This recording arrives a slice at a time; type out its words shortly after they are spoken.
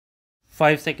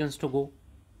5 seconds to go.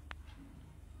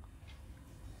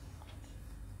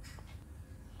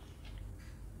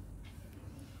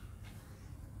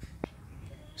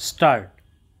 Start.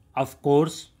 Of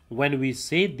course, when we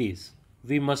say this,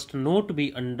 we must not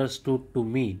be understood to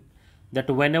mean that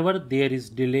whenever there is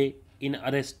delay in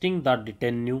arresting the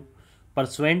detainee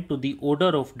pursuant to the order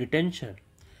of detention,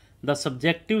 the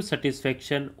subjective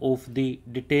satisfaction of the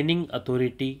detaining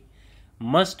authority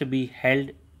must be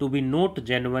held to be not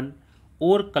genuine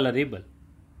or colorable.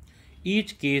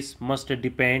 Each case must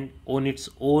depend on its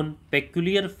own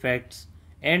peculiar facts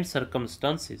and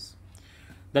circumstances.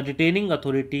 The detaining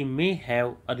authority may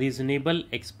have a reasonable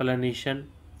explanation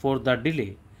for the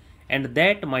delay, and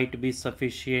that might be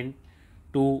sufficient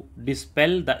to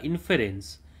dispel the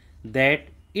inference that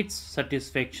its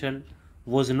satisfaction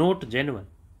was not genuine.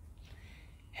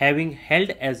 Having held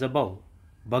as above,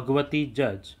 Bhagwati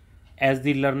Judge, as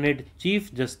the learned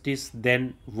Chief Justice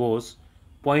then was,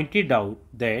 pointed out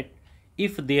that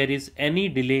if there is any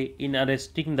delay in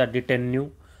arresting the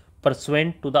detainee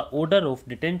pursuant to the order of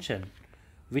detention,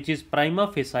 which is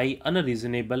prima facie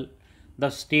unreasonable, the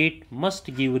state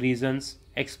must give reasons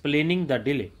explaining the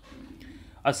delay.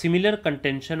 A similar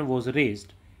contention was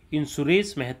raised in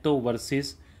Suresh Mehto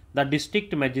versus the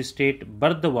District Magistrate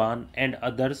Bardhawan and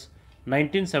others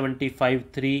 1975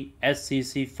 3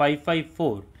 SCC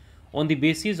 554 on the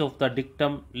basis of the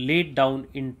dictum laid down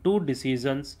in two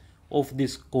decisions of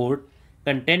this court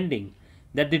contending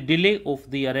that the delay of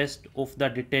the arrest of the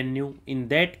detainee in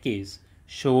that case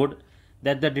showed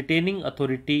that the detaining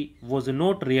authority was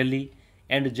not really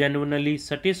and genuinely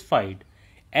satisfied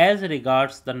as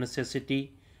regards the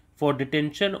necessity for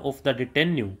detention of the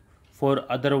detainee, for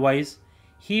otherwise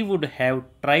he would have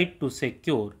tried to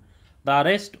secure the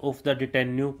arrest of the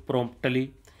detainee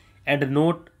promptly and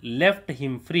not left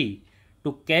him free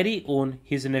to carry on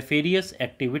his nefarious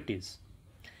activities.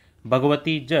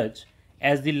 Bhagwati Judge,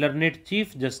 as the learned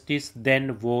Chief Justice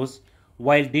then was,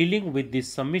 while dealing with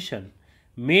this submission,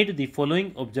 made the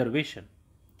following observation.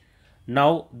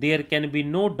 Now there can be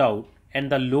no doubt,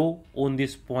 and the law on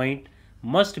this point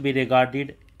must be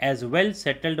regarded as well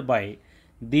settled by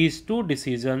these two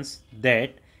decisions,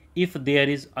 that if there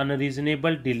is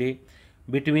unreasonable delay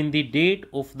between the date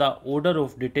of the order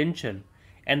of detention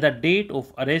and the date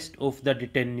of arrest of the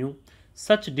detainee,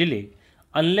 such delay,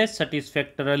 unless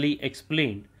satisfactorily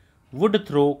explained, would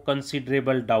throw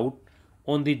considerable doubt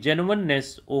on the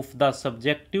genuineness of the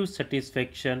subjective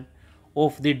satisfaction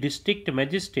of the district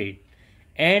magistrate,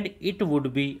 and it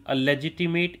would be a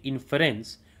legitimate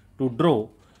inference to draw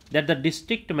that the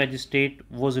district magistrate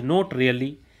was not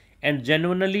really and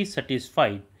genuinely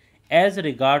satisfied as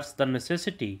regards the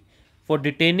necessity for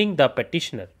detaining the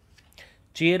petitioner.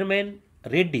 Chairman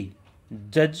Reddy,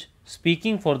 judge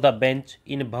speaking for the bench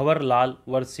in Bhavarlal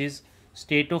versus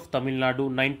State of Tamil Nadu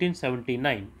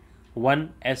 1979,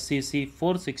 1 SCC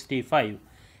 465,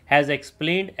 has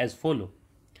explained as follows.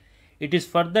 It is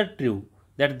further true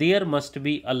that there must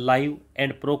be a live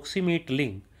and proximate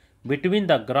link between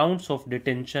the grounds of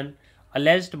detention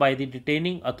alleged by the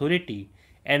detaining authority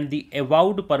and the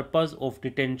avowed purpose of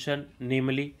detention,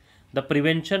 namely the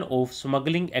prevention of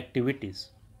smuggling activities.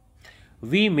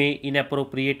 We may in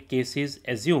appropriate cases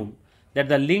assume that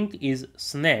the link is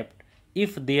snapped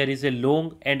if there is a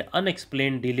long and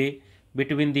unexplained delay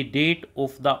between the date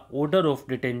of the order of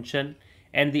detention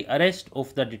and the arrest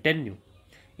of the detainee.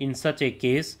 In such a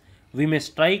case, we may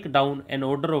strike down an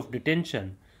order of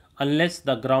detention unless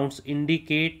the grounds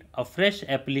indicate a fresh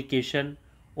application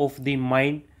of the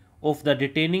mind of the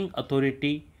detaining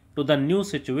authority to the new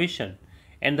situation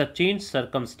and the changed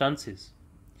circumstances.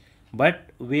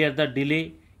 But where the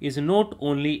delay is not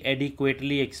only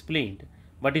adequately explained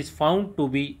but is found to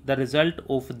be the result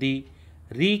of the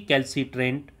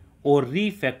recalcitrant or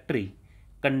refractory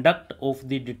conduct of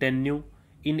the detainee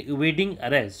in evading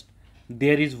arrest,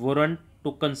 there is warrant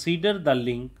to consider the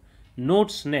link not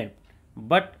snapped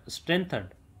but strengthened.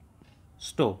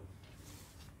 Stop.